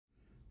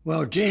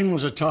Well, Jean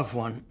was a tough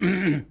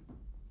one.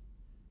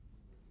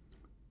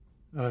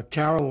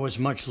 Carol was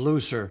much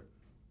looser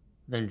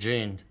than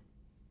Jean,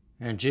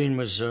 and Jean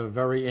was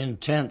very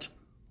intent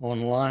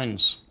on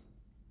lines.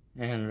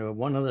 And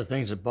one of the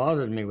things that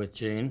bothered me with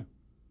Jean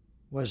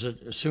was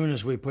that as soon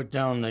as we put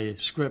down the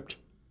script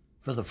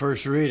for the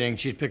first reading,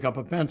 she'd pick up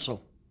a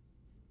pencil.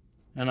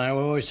 And I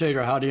would always say to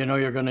her, how do you know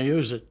you're going to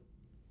use it?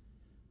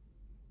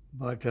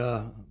 But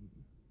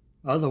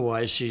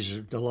otherwise, she's a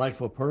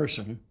delightful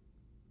person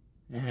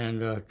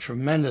and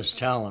tremendous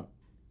talent,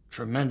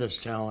 tremendous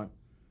talent.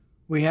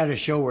 We had a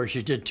show where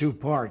she did two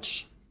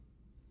parts.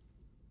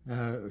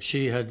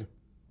 She had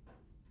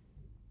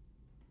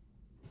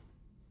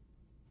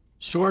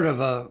sort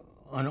of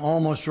an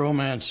almost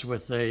romance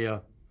with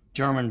a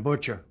German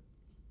butcher.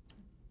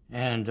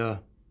 And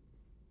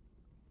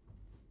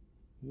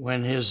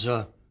when his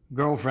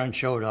girlfriend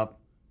showed up,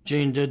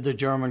 Jean did the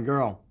German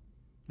girl.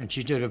 And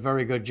she did a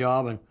very good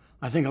job. And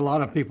I think a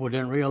lot of people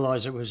didn't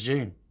realize it was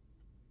Jean.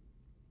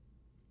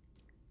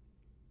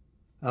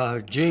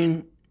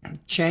 Jean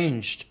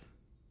changed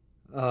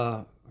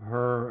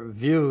her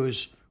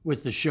views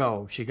with the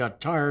show. She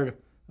got tired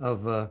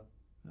of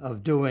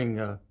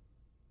doing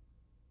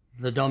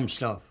the dumb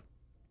stuff.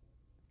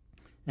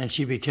 And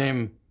she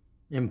became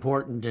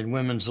important in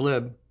Women's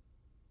Lib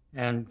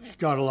and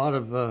got a lot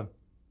of the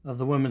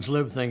Women's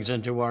Lib things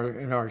into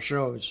our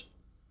shows,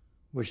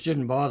 which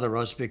didn't bother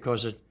us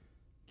because it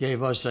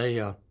gave us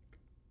a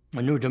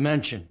new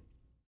dimension.